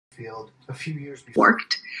field a few years before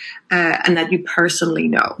worked and that you personally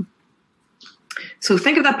know. So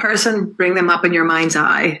think of that person, bring them up in your mind's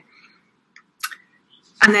eye,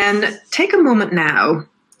 and then take a moment now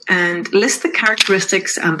and list the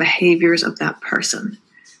characteristics and behaviors of that person.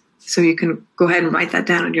 So you can go ahead and write that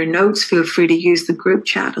down in your notes. Feel free to use the group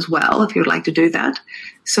chat as well if you would like to do that.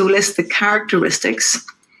 So list the characteristics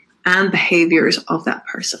and behaviors of that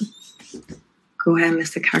person. Go ahead and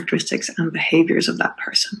list the characteristics and behaviors of that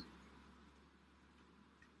person.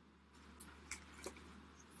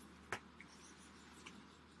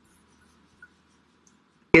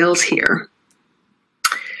 Skills here.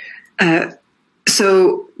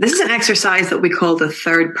 So this is an exercise that we call the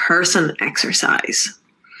third person exercise.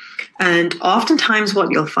 And oftentimes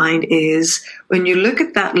what you'll find is when you look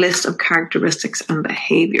at that list of characteristics and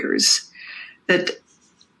behaviors, that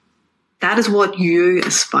is what you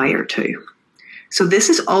aspire to. So this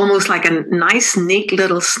is almost like a nice, neat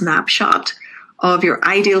little snapshot of your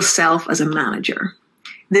ideal self as a manager.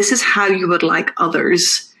 This is how you would like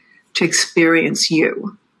others to experience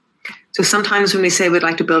you. So sometimes when we say we'd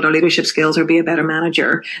like to build our leadership skills or be a better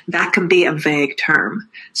manager, that can be a vague term.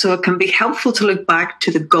 So it can be helpful to look back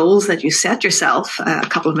to the goals that you set yourself a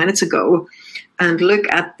couple of minutes ago and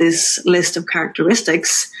look at this list of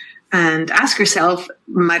characteristics and ask yourself,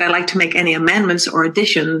 might I like to make any amendments or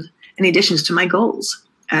any additions to my goals?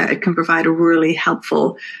 It can provide a really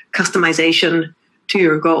helpful customization to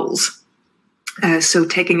your goals. So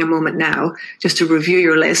taking a moment now just to review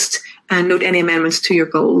your list and note any amendments to your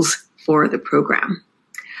goals for the program.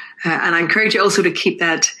 And I encourage you also to keep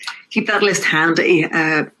that list handy.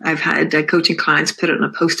 I've had coaching clients put it on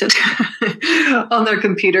a Post-it on their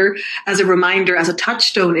computer as a reminder, as a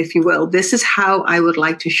touchstone, if you will. This is how I would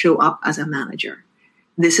like to show up as a manager.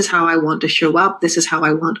 This is how I want to show up. This is how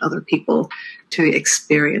I want other people to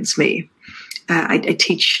experience me. I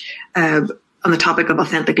teach on the topic of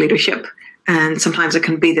authentic leadership. And sometimes it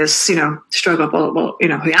can be this, struggle, well,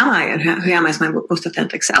 who am I? And who am I as my most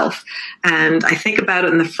authentic self? And I think about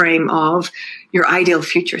it in the frame of your ideal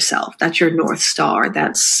future self. That's your North Star.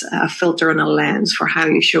 That's a filter and a lens for how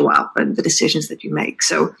you show up and the decisions that you make.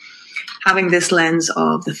 So having this lens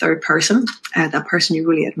of the third person, that person you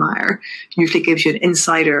really admire, usually gives you an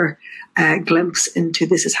insider glimpse into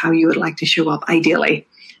this is how you would like to show up ideally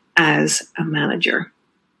as a manager.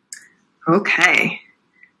 Okay.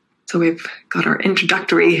 So we've got our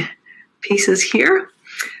introductory pieces here.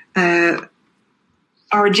 Our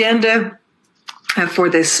agenda for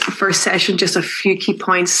this first session, just a few key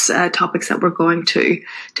points, topics that we're going to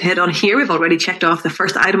hit on here. We've already checked off the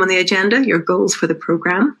first item on the agenda, your goals for the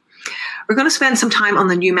program. We're going to spend some time on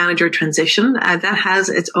the new manager transition. That has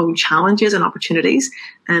its own challenges and opportunities,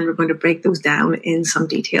 and we're going to break those down in some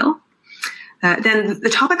detail. Then the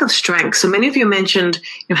topic of strengths. So many of you mentioned,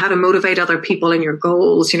 how to motivate other people in your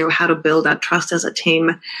goals, how to build that trust as a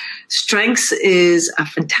team. Strengths is a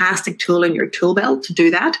fantastic tool in your tool belt to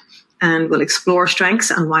do that. And we'll explore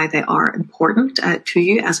strengths and why they are important to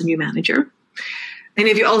you as a new manager.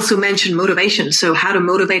 Many of you also mentioned motivation. So how to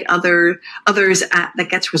motivate others that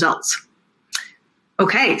gets results.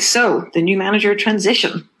 Okay, so the new manager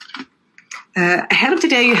transition. Ahead of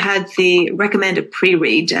today, you had the recommended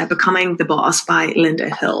pre-read, Becoming the Boss by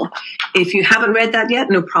Linda Hill. If you haven't read that yet,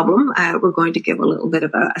 no problem. We're going to give a little bit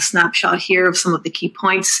of a snapshot here of some of the key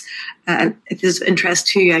points. If this is of interest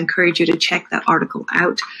to you, I encourage you to check that article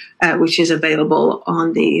out, which is available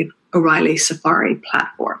on the O'Reilly Safari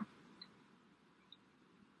platform.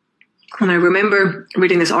 And I remember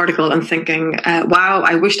reading this article and thinking, wow,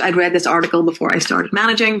 I wished I'd read this article before I started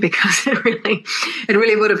managing, because it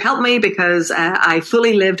really would have helped me, because I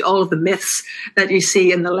fully lived all of the myths that you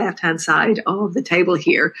see in the left-hand side of the table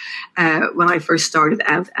here when I first started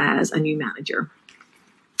out as a new manager.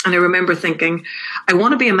 And I remember thinking, I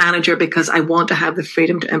want to be a manager because I want to have the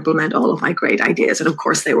freedom to implement all of my great ideas. And of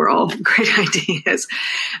course, they were all great ideas.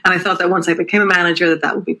 And I thought that once I became a manager,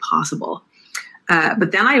 that would be possible.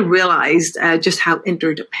 But then I realized just how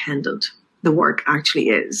interdependent the work actually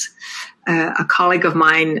is. A colleague of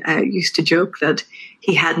mine used to joke that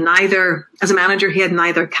he had neither, as a manager, he had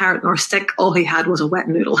neither carrot nor stick. All he had was a wet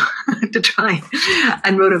noodle to try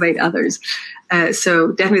and motivate others.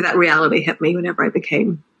 So definitely that reality hit me whenever I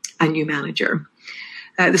became a new manager.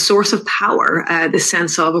 The source of power, the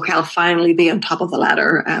sense of, okay, I'll finally be on top of the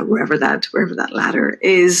ladder, wherever that ladder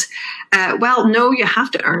is. Well, no, you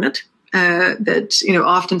have to earn it.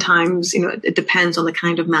 Oftentimes, it depends on the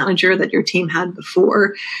kind of manager that your team had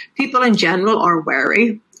before. People in general are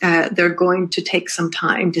wary. They're going to take some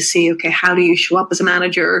time to see, okay, how do you show up as a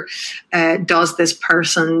manager? Does this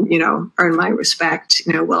person, earn my respect?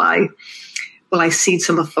 Will Will I cede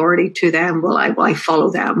some authority to them? Will I follow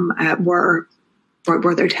them where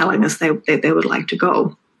they're telling us they would like to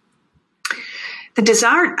go? The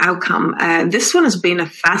desired outcome, this one has been a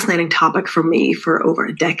fascinating topic for me for over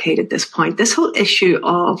a decade at this point. This whole issue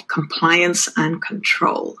of compliance and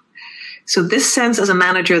control. So this sense as a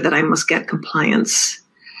manager that I must get compliance,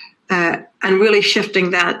 and really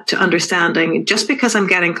shifting that to understanding just because I'm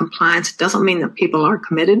getting compliance doesn't mean that people are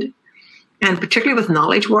committed. And particularly with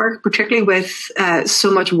knowledge work, particularly with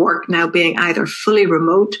so much work now being either fully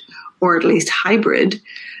remote or at least hybrid,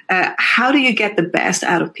 how do you get the best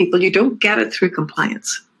out of people? You don't get it through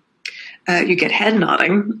compliance. You get head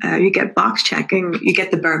nodding, you get box checking, you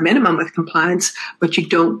get the bare minimum with compliance, but you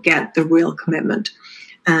don't get the real commitment.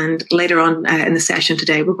 And later on in the session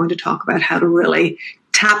today, we're going to talk about how to really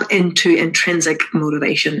tap into intrinsic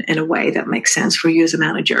motivation in a way that makes sense for you as a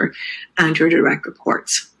manager and your direct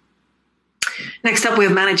reports. Next up, we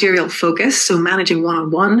have managerial focus, so managing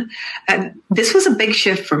one-on-one. This was a big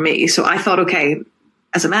shift for me. So I thought, okay,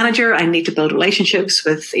 as a manager, I need to build relationships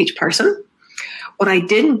with each person. What I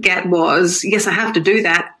didn't get was, yes, I have to do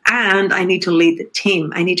that, and I need to lead the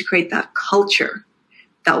team. I need to create that culture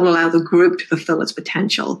that will allow the group to fulfill its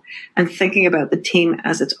potential, and thinking about the team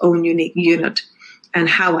as its own unique unit and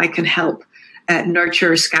how I can help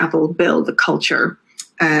nurture, scaffold, build the culture,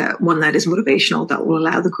 one that is motivational, that will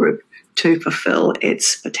allow the group to fulfill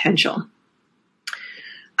its potential.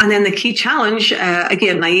 And then the key challenge,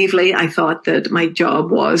 again, naively, I thought that my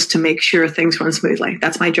job was to make sure things run smoothly.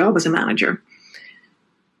 That's my job as a manager.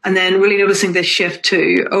 And then really noticing this shift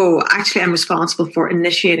to, oh, actually I'm responsible for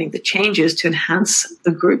initiating the changes to enhance the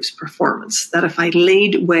group's performance. That if I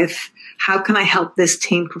lead with how can I help this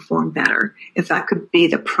team perform better, if that could be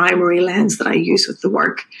the primary lens that I use with the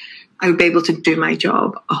work, I would be able to do my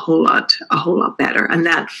job a whole lot better. And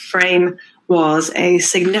that frame was a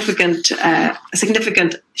significant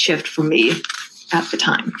shift for me at the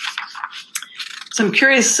time. So I'm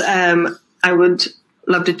curious, I would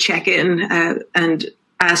love to check in and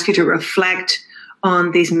ask you to reflect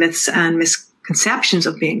on these myths and misconceptions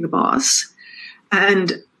of being the boss,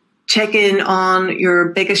 and check in on your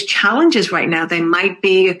biggest challenges right now. They might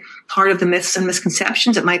be part of the myths and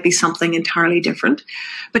misconceptions. It might be something entirely different.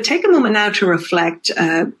 But take a moment now to reflect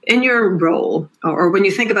in your role, or when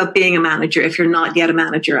you think about being a manager, if you're not yet a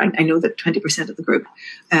manager. I know that 20% of the group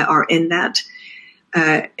are in that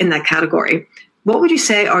category. What would you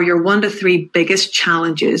say are your 1 to 3 biggest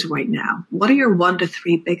challenges right now? What are your 1 to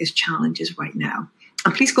 3 biggest challenges right now?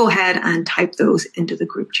 And please go ahead and type those into the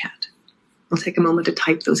group chat. We'll take a moment to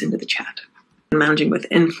type those into the chat. Managing with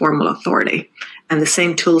informal authority, and the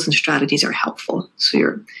same tools and strategies are helpful. So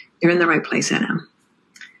you're in the right place, Anna.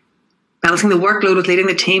 Balancing the workload with leading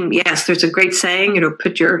the team. Yes, there's a great saying,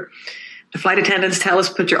 the flight attendants tell us,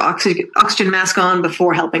 put your oxygen mask on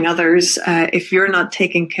before helping others. If you're not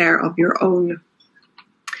taking care of your own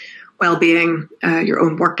well-being, your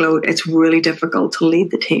own workload, it's really difficult to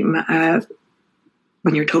lead the team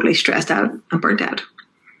when you're totally stressed out and burnt out.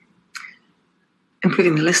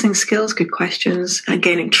 Improving the listening skills, good questions.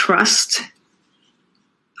 Gaining trust,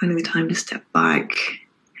 finding the time to step back.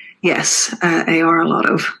 Yes, they are a lot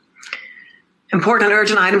of important,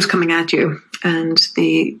 urgent items coming at you. And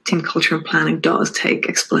the team culture and planning does take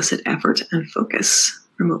explicit effort and focus.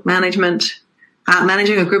 Remote management,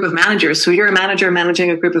 managing a group of managers. So you're a manager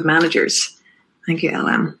managing a group of managers. Thank you,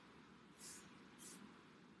 LM.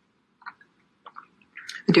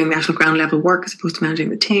 Doing the actual ground level work as opposed to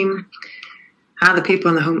managing the team. The people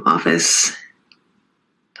in the home office,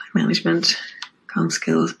 time management, comm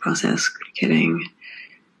skills, process, communicating.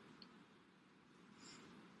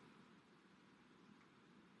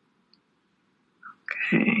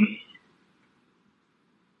 Okay.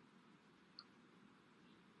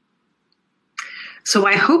 So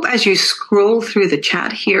I hope as you scroll through the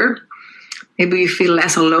chat here, maybe you feel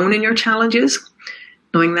less alone in your challenges,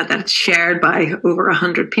 knowing that that's shared by over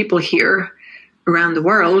 100 people here around the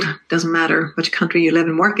world. Doesn't matter which country you live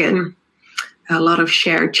and work in. A lot of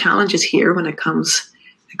shared challenges here when it comes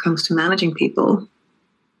to managing people.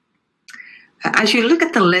 As you look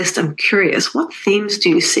at the list, I'm curious, what themes do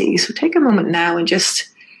you see? So take a moment now and just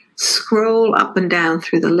scroll up and down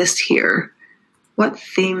through the list here. What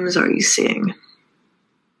themes are you seeing?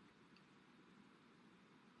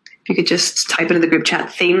 If you could just type into the group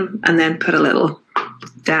chat theme and then put a little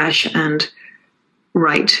dash and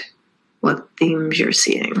write what themes you're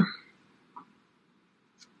seeing.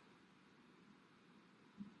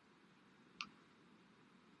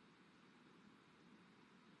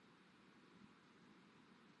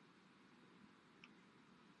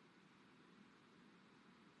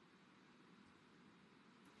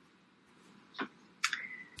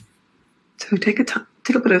 So take a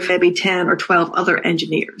bit of maybe 10 or 12 other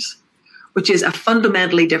engineers, which is a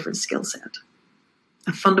fundamentally different skill set.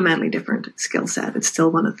 A fundamentally different skill set. It's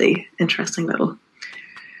still one of the interesting little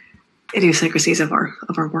idiosyncrasies of our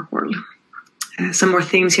work world. Some more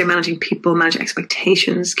themes here: managing people, managing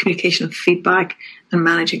expectations, communication and feedback, and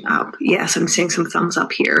managing up. Yes, I'm seeing some thumbs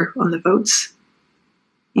up here on the votes.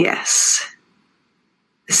 Yes.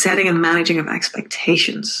 The setting and managing of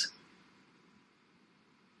expectations.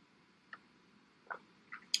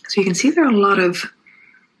 So you can see there are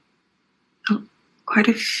quite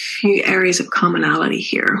a few areas of commonality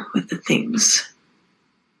here with the themes.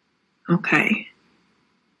 Okay.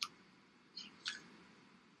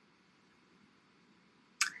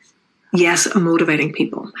 Yes, motivating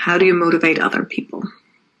people. How do you motivate other people?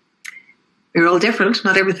 We're all different.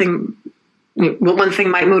 Not everything. One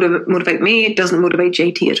thing might motivate me. It doesn't motivate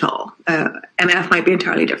JT at all. MF might be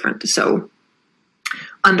entirely different. So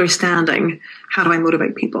understanding how do I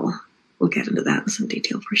motivate people? We'll get into that in some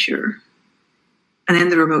detail for sure. And then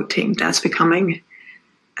the remote team. That's becoming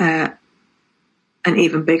an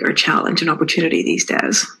even bigger challenge and opportunity these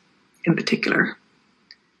days in particular.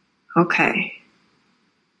 Okay.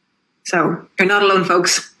 So you're not alone,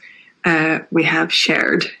 folks. We have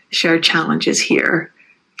shared challenges here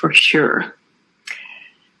for sure.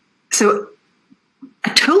 So a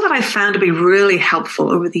tool that I found to be really helpful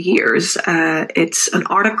over the years, it's an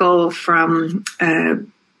article from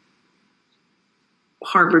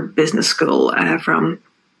Harvard Business School from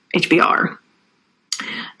HBR.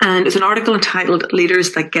 And it's an article entitled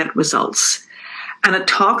Leaders That Get Results. And it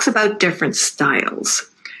talks about different styles.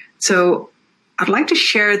 So I'd like to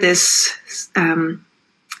share this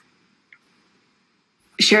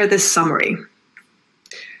summary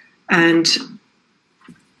and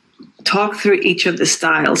talk through each of the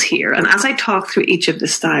styles here. And as I talk through each of the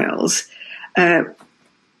styles,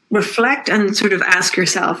 reflect and sort of ask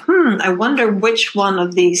yourself, I wonder which one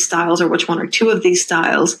of these styles or which one or two of these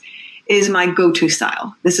styles is my go-to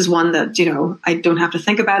style. This is one that, I don't have to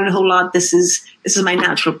think about it a whole lot. This is my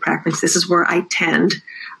natural preference. This is where I tend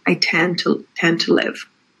to live.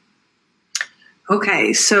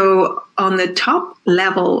 Okay, so on the top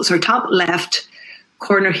left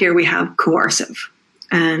corner here, we have coercive.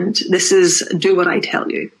 And this is do what I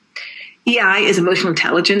tell you. EI is emotional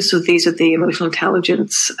intelligence. So these are the emotional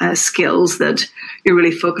intelligence skills that you're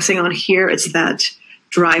really focusing on here. It's that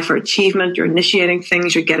drive for achievement. You're initiating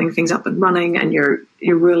things, you're getting things up and running, and you're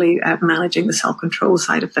really managing the self-control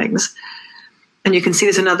side of things. And you can see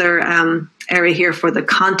there's another area here for the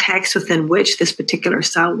context within which this particular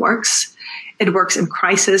style works. It works in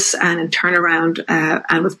crisis and in turnaround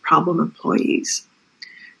and with problem employees.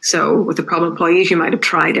 So with the problem employees, you might have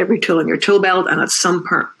tried every tool in your tool belt, and at some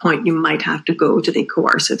point you might have to go to the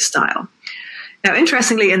coercive style. Now,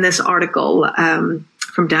 interestingly, in this article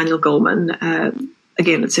from Daniel Goleman,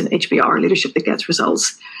 again, it's in HBR, Leadership That Gets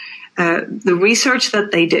Results, the research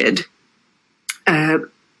that they did,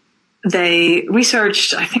 they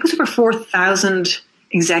researched, I think it was over 4,000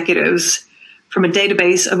 executives from a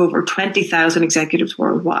database of over 20,000 executives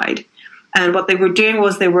worldwide. And what they were doing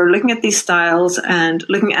was they were looking at these styles and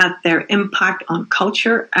looking at their impact on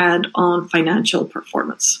culture and on financial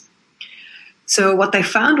performance. So what they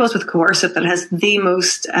found was with coercive that it has the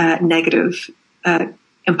most negative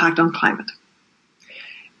impact on climate.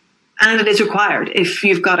 And it is required. If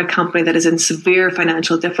you've got a company that is in severe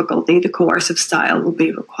financial difficulty, the coercive style will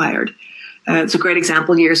be required. It's a great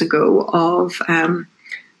example years ago of a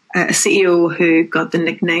CEO who got the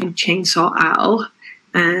nickname Chainsaw Al.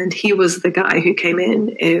 And he was the guy who came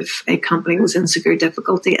in if a company was in severe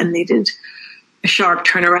difficulty and needed a sharp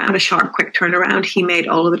turnaround, a sharp, quick turnaround. He made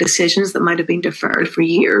all of the decisions that might have been deferred for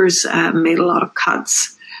years, made a lot of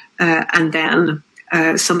cuts, and then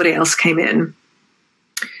somebody else came in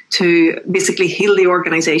to basically heal the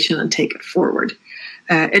organization and take it forward.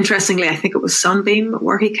 Interestingly, I think it was Sunbeam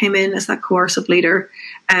where he came in as that coercive leader,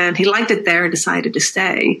 and he liked it there and decided to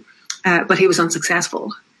stay, but he was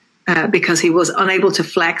unsuccessful. Because he was unable to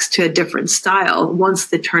flex to a different style once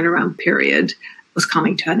the turnaround period was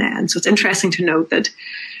coming to an end. So it's interesting to note that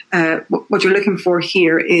what you're looking for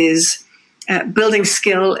here is building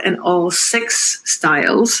skill in all 6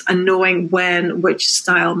 styles and knowing when which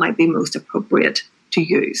style might be most appropriate to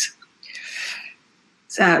use.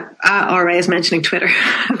 So, RA is mentioning Twitter.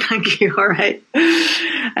 Thank you, RA.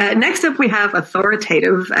 Next up, we have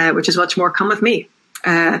authoritative, which is much more come with me.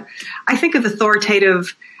 I think of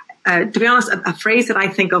authoritative, to be honest, a phrase that I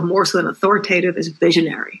think of more so than authoritative is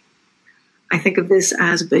visionary. I think of this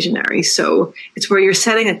as visionary. So it's where you're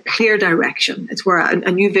setting a clear direction. It's where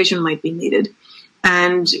a new vision might be needed.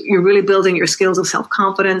 And you're really building your skills of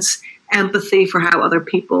self-confidence, empathy for how other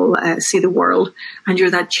people see the world, and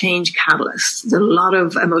you're that change catalyst. There's a lot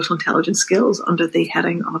of emotional intelligence skills under the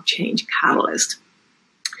heading of change catalyst.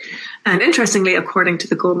 And interestingly, according to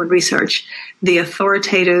the Goldman research, the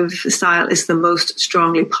authoritative style is the most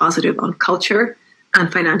strongly positive on culture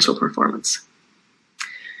and financial performance.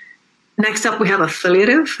 Next up, we have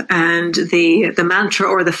affiliative, and the mantra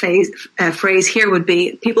or the phrase here would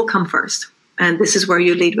be people come first. And this is where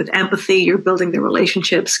you lead with empathy. You're building the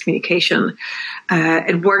relationships, communication.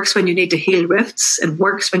 It works when you need to heal rifts. It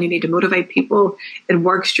works when you need to motivate people. It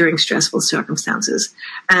works during stressful circumstances.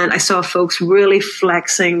 And I saw folks really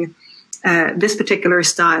flexing this particular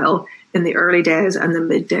style in the early days and the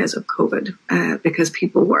mid days of COVID, because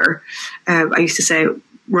people were, I used to say,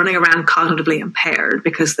 running around cognitively impaired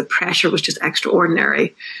because the pressure was just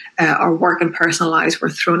extraordinary. Our work and personal lives were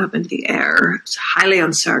thrown up into the air. It's highly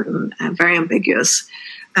uncertain, very ambiguous,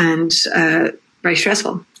 and very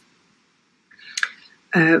stressful.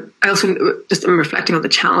 I also just am reflecting on the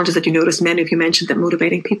challenges that you noticed. Many of you mentioned that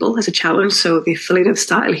motivating people is a challenge, so the affiliative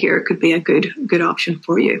style here could be a good option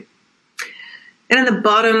for you. And in the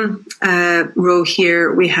bottom row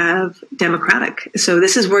here, we have democratic. So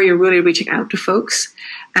this is where you're really reaching out to folks,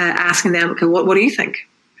 asking them, okay, what do you think?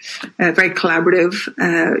 Very collaborative.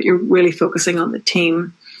 You're really focusing on the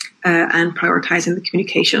team and prioritizing the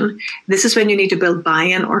communication. This is when you need to build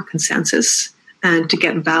buy-in or consensus and to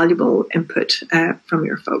get valuable input from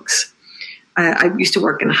your folks. I used to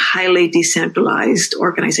work in a highly decentralized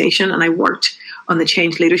organization, and I worked on the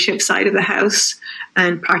change leadership side of the house.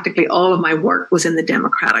 And practically all of my work was in the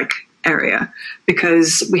democratic area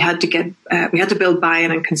because we had to build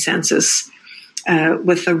buy-in and consensus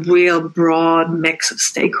with a real broad mix of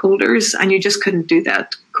stakeholders, and you just couldn't do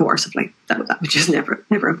that coercively. That would just never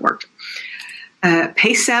have worked.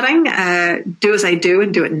 Pace setting, do as I do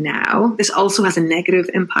and do it now. This also has a negative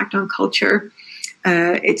impact on culture.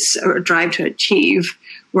 It's a drive to achieve,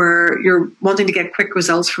 where you're wanting to get quick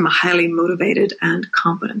results from a highly motivated and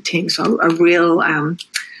competent team. So a real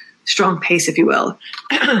strong pace, if you will.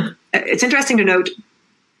 It's interesting to note,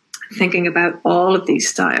 thinking about all of these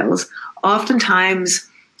styles, oftentimes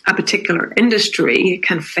a particular industry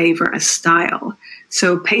can favor a style.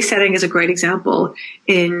 So pace setting is a great example.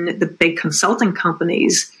 In the big consulting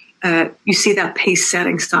companies, you see that pace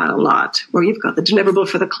setting style a lot, where you've got the deliverable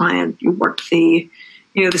for the client, you worked the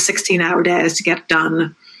 16-hour days to get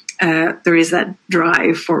done. There is that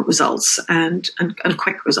drive for results and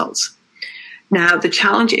quick results. Now, the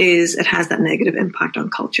challenge is it has that negative impact on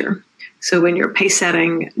culture. So when you're pace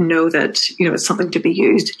setting, know that it's something to be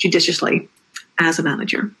used judiciously as a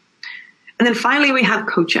manager. And then finally, we have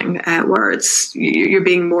coaching, where you're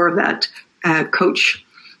being more of that coach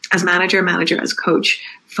as manager, manager as coach,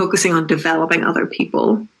 focusing on developing other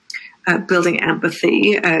people, building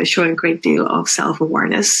empathy, showing a great deal of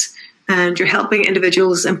self-awareness, and you're helping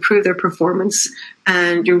individuals improve their performance,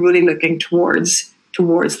 and you're really looking towards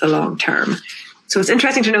the long term. So it's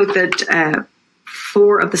interesting to note that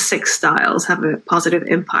 4 of the 6 styles have a positive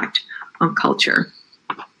impact on culture.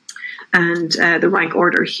 And the rank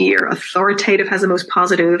order here, authoritative has the most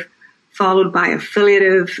positive, followed by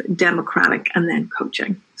affiliative, democratic, and then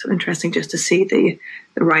coaching. So interesting just to see the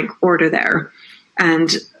rank order there.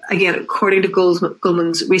 And again, according to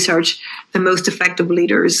Goldman's research, the most effective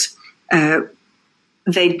leaders,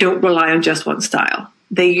 they don't rely on just one style.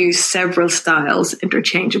 They use several styles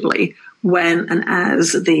interchangeably when and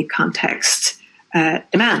as the context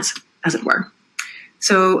demands, as it were.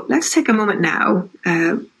 So let's take a moment now.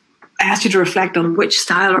 I asked you to reflect on which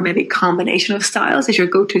style or maybe combination of styles is your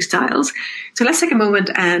go-to styles. So let's take a moment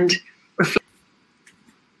and reflect.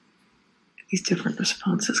 These different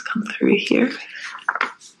responses come through here.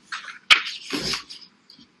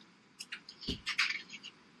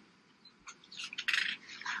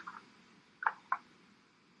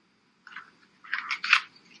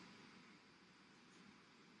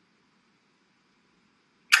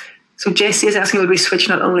 So JC is asking, would we switch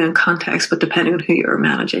not only on context, but depending on who you're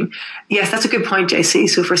managing? Yes, that's a good point, JC.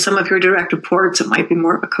 So for some of your direct reports, it might be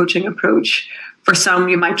more of a coaching approach. For some,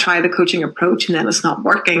 you might try the coaching approach and then it's not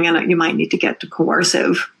working and you might need to get to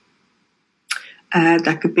coercive.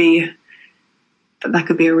 That could be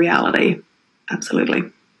a reality.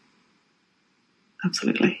 Absolutely.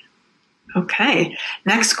 Absolutely. Okay.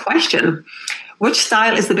 Next question. Which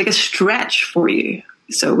style is the biggest stretch for you?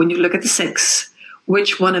 So when you look at the 6,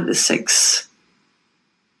 which one of the 6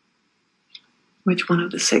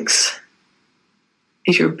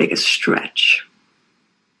 is your biggest stretch?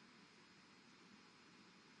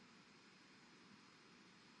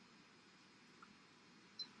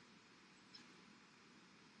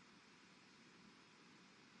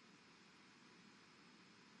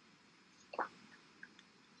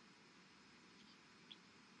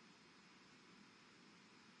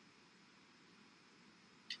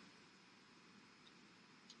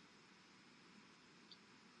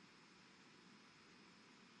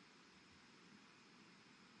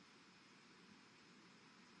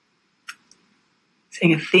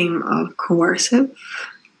 Seeing a theme of coercive, a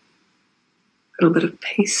little bit of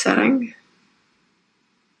pace setting,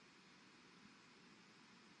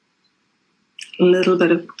 a little bit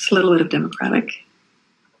of democratic.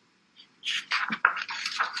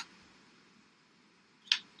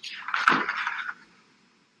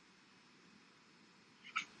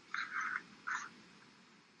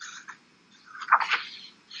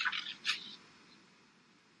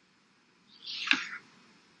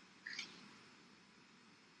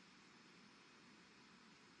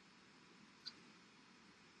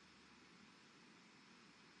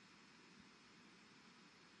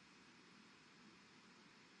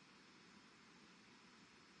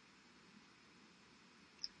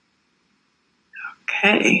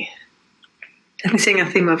 Okay, definitely seeing a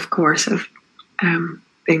theme of coercive being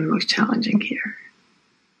the most challenging here.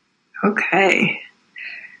 Okay,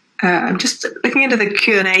 I'm just looking into the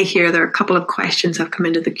Q&A here. There are a couple of questions that have come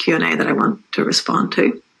into the Q&A that I want to respond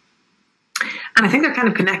to. And I think they're kind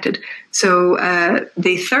of connected. So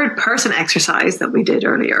the third person exercise that we did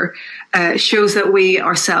earlier shows that we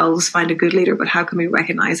ourselves find a good leader, but how can we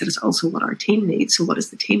recognize that it's also what our team needs? So what does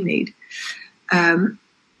the team need?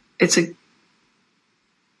 It's a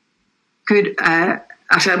good,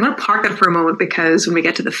 actually, I'm going to park that for a moment because when we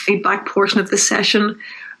get to the feedback portion of this session,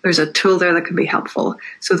 there's a tool there that can be helpful.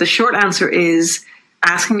 So the short answer is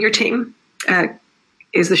asking your team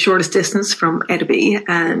is the shortest distance from A to B,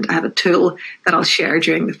 and I have a tool that I'll share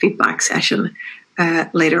during the feedback session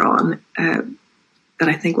later on that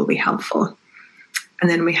I think will be helpful. And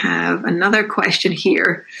then we have another question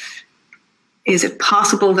here. Is it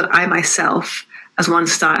possible that I myself as one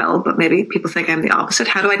style, but maybe people think I'm the opposite?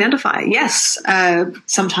 How to identify? Yes,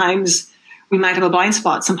 sometimes we might have a blind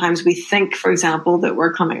spot. Sometimes we think, for example, that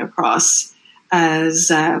we're coming across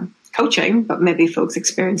as coaching, but maybe folks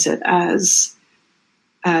experience it as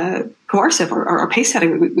coercive or pace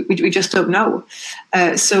setting. We just don't know.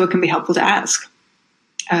 So it can be helpful to ask.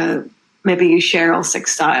 Maybe you share all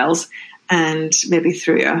 6 styles, and maybe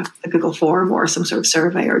through a Google form or some sort of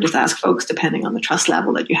survey, or just ask folks, depending on the trust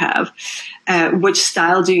level that you have, which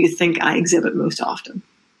style do you think I exhibit most often?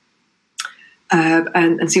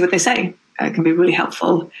 And see what they say. It can be really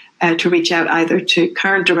helpful to reach out either to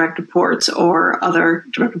current direct reports or other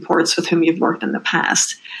direct reports with whom you've worked in the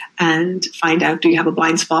past and find out, do you have a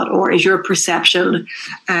blind spot, or is your perception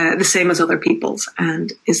the same as other people's,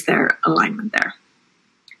 and is there alignment there?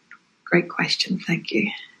 Great question. Thank you.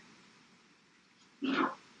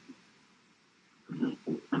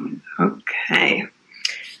 Okay.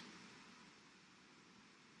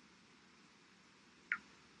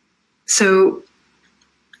 So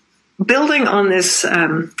building on this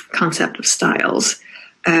concept of styles,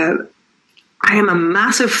 I am a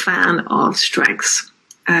massive fan of strengths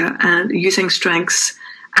and using strengths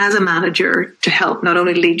as a manager to help not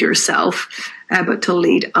only lead yourself, but to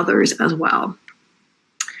lead others as well.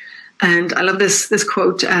 And I love this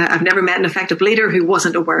quote, I've never met an effective leader who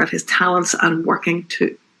wasn't aware of his talents and working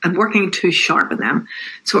to sharpen them.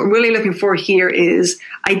 So what we're really looking for here is,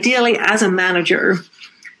 ideally as a manager,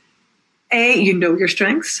 A, you know your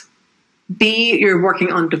strengths. B, you're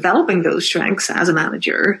working on developing those strengths as a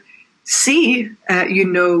manager. C, you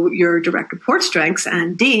know your direct report strengths.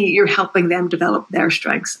 And D, you're helping them develop their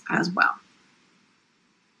strengths as well.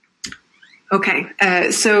 Okay,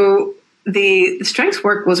 so the strengths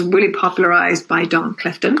work was really popularized by Don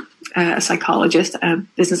Clifton, a psychologist, a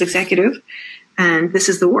business executive. And this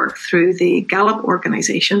is the work through the Gallup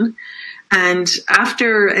organization. And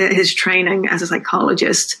after his training as a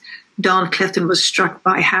psychologist, Don Clifton was struck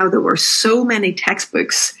by how there were so many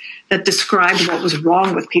textbooks that described what was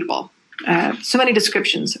wrong with people. So many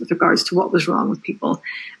descriptions with regards to what was wrong with people.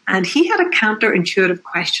 And he had a counterintuitive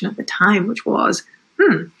question at the time, which was,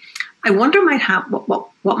 I wonder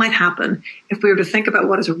what might happen if we were to think about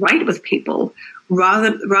what is right with people rather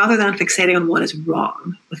than fixating on what is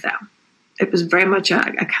wrong with them. It was very much a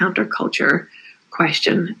counterculture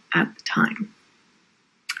question at the time.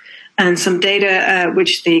 And some data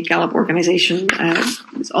which the Gallup organization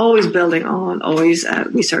is always building on, always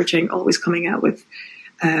researching, always coming out with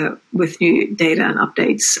new data and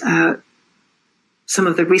updates. Some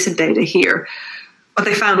of the recent data here, what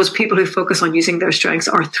they found was people who focus on using their strengths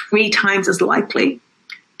are 3 times as likely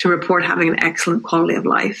to report having an excellent quality of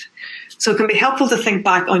life. So it can be helpful to think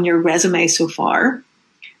back on your resume so far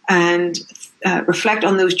and reflect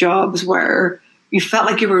on those jobs where you felt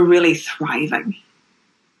like you were really thriving,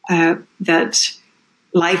 that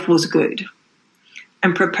life was good,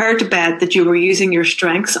 and prepare to bet that you were using your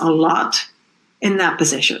strengths a lot in that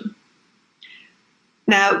position.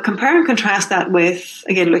 Now, compare and contrast that with,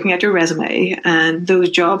 again, looking at your resume and those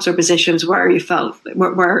jobs or positions where you felt,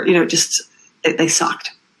 where you know, just they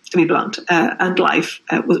sucked, to be blunt, and life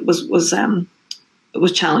was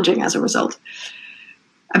challenging as a result.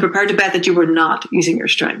 I'm prepared to bet that you were not using your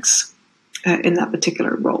strengths in that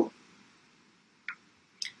particular role.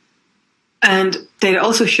 And data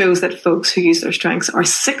also shows that folks who use their strengths are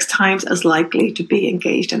 6 times as likely to be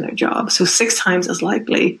engaged in their job. So 6 times as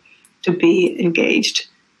likely to be engaged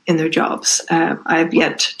in their jobs. I've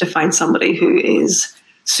yet to find somebody who is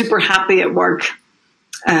super happy at work,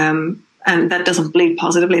 and that doesn't bleed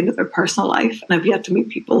positively into their personal life. And I've yet to meet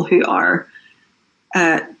people who are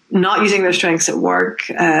not using their strengths at work.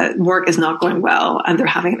 Work is not going well, and they're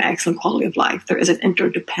having an excellent quality of life. There is an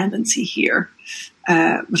interdependency here,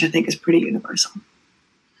 which I think is pretty universal.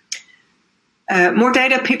 More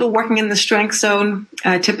data, people working in the strength zone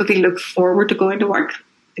typically look forward to going to work.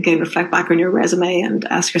 Again, reflect back on your resume and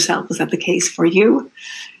ask yourself, is that the case for you?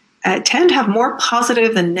 Tend to have more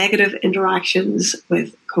positive than negative interactions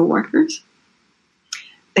with coworkers.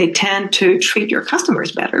 They tend to treat your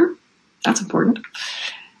customers better. That's important.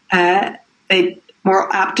 They're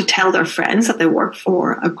more apt to tell their friends that they work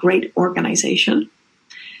for a great organization.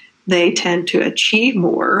 They tend to achieve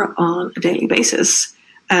more on a daily basis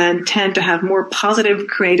and tend to have more positive,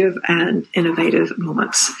 creative, and innovative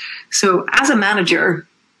moments. So as a manager,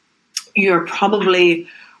 you're probably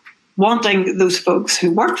wanting those folks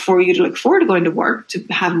who work for you to look forward to going to work, to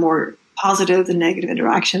have more positive than negative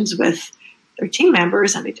interactions with their team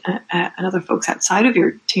members and other folks outside of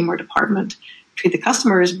your team or department, treat the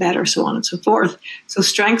customers better, so on and so forth. So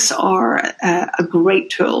strengths are a great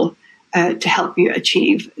tool to help you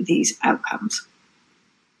achieve these outcomes.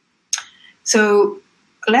 So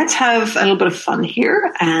let's have a little bit of fun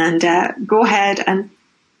here and go ahead and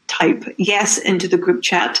type yes into the group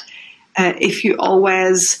chat. If you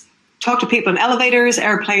always talk to people in elevators,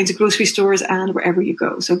 airplanes, grocery stores, and wherever you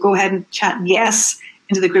go. So go ahead and chat yes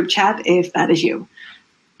into the group chat if that is you.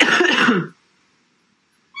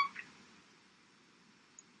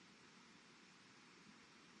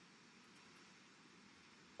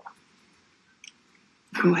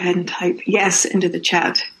 Go ahead and type yes into the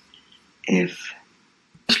chat if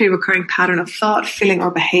a recurring pattern of thought, feeling,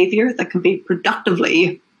 or behavior that can be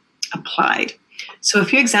productively applied. So a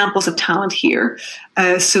few examples of talent here.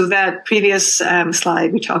 So that previous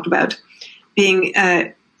slide we talked about being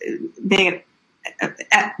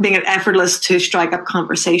effortless to strike up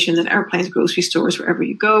conversations in airplanes, grocery stores, wherever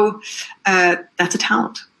you go. That's a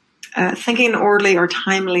talent. Thinking in an orderly or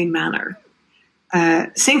timely manner.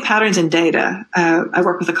 Seeing patterns in data. I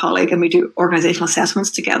work with a colleague and we do organizational assessments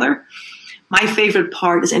together. My favorite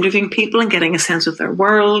part is interviewing people and getting a sense of their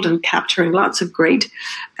world and capturing lots of great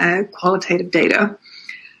qualitative data.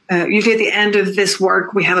 Usually at the end of this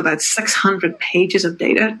work, we have about 600 pages of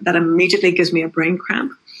data that immediately gives me a brain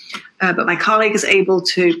cramp. But my colleague is able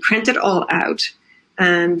to print it all out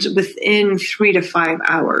and within 3 to 5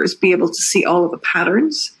 hours be able to see all of the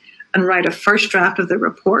patterns and write a first draft of the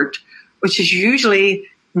report, which is usually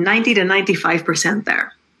 90 to 95%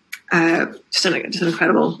 there. Just an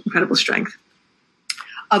incredible strength.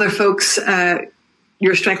 Other folks,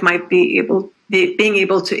 your strength might be being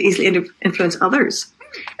able to easily influence others.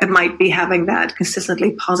 It might be having that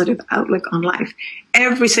consistently positive outlook on life.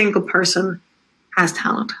 Every single person has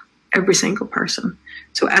talent. Every single person.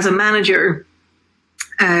 So as a manager,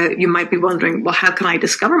 you might be wondering, well, how can I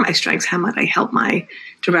discover my strengths? How might I help my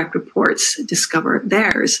direct reports discover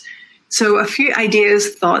theirs? So a few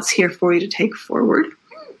ideas, thoughts here for you to take forward.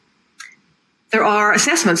 There are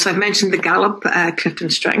assessments. So I've mentioned the Gallup Clifton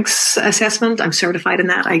Strengths Assessment. I'm certified in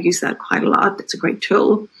that. I use that quite a lot. It's a great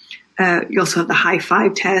tool. You also have the High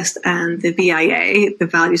Five Test and the VIA, the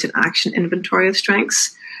Values in Action Inventory of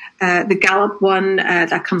Strengths. The Gallup one,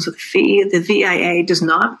 that comes with a fee. The VIA does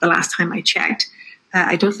not, the last time I checked.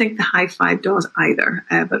 I don't think the High Five does either,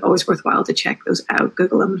 but always worthwhile to check those out,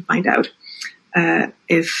 Google them and find out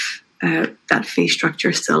if that fee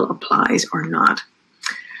structure still applies or not.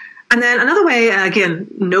 And then another way, again,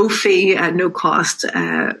 no fee, no cost,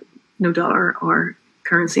 no dollar or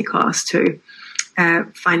currency cost to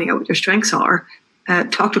finding out what your strengths are.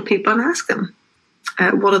 Talk to people and ask them,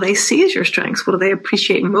 what do they see as your strengths? What do they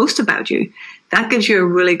appreciate most about you? That gives you a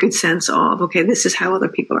really good sense of, okay, this is how other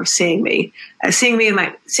people are seeing me, seeing me in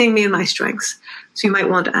my strengths. So you might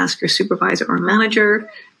want to ask your supervisor or manager,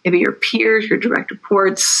 maybe your peers, your direct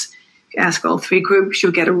reports. Ask all 3 groups,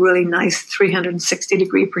 you'll get a really nice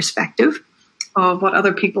 360-degree perspective of what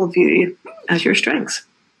other people view as your strengths.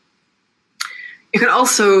 You can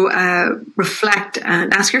also reflect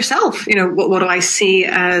and ask yourself, what do I see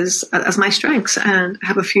as my strengths? And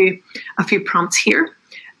have a few prompts here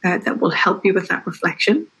that will help you with that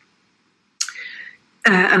reflection.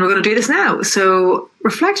 And we're going to do this now. So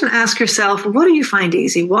reflect and ask yourself, what do you find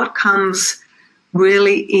easy? What comes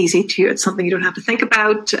really easy to you? It's something you don't have to think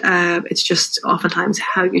about. It's just oftentimes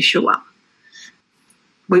how you show up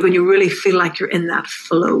when you really feel like you're in that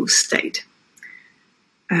flow state.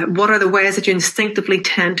 What are the ways that you instinctively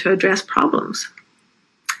tend to address problems?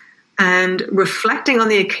 And reflecting on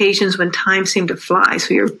the occasions when time seemed to fly.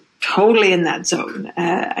 So you're totally in that zone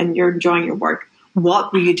and you're enjoying your work.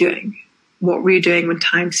 What were you doing? What were you doing when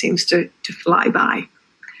time seems to fly by?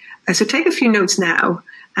 So take a few notes now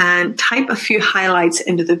and type a few highlights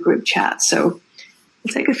into the group chat. So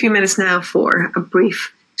we'll take a few minutes now for a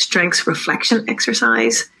brief strengths reflection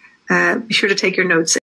exercise. Be sure to take your notes